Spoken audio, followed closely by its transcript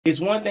It's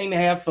one thing to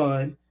have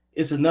fun.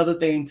 It's another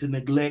thing to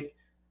neglect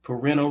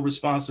parental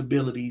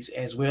responsibilities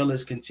as well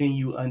as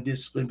continue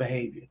undisciplined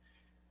behavior.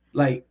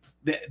 Like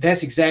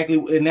that's exactly,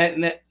 and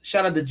that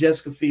shout out to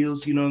Jessica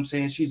Fields. You know what I'm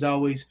saying? She's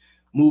always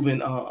moving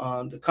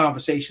the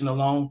conversation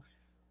along.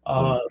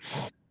 Uh,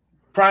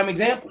 prime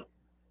example.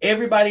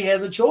 Everybody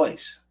has a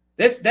choice.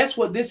 That's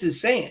what this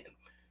is saying.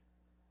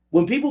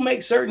 When people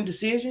make certain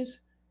decisions,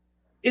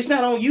 it's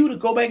not on you to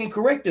go back and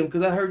correct them.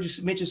 Because I heard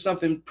you mention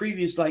something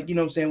previous, like, you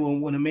know what I'm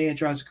saying, when a man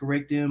tries to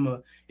correct them,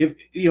 or if,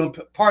 you know,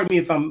 pardon me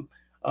if I'm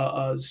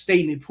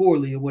stating it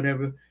poorly or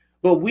whatever,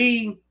 but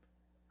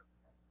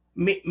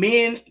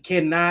men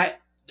cannot,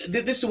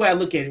 this is the way I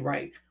look at it,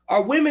 right?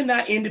 Are women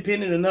not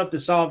independent enough to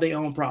solve their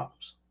own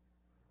problems?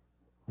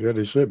 Yeah,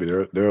 they should be.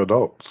 They're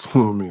adults. I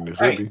mean, they should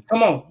Right. be.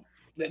 Come on.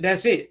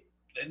 That's it.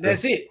 Yeah.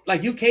 That's it.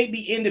 Like, you can't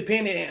be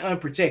independent and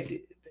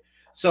unprotected.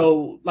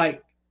 So,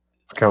 like,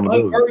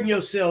 Accountability. unburden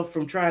yourself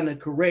from trying to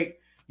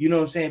correct, you know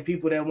what I'm saying,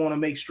 people that want to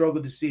make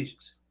struggle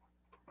decisions.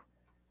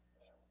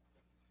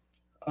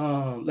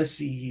 Let's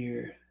see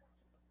here.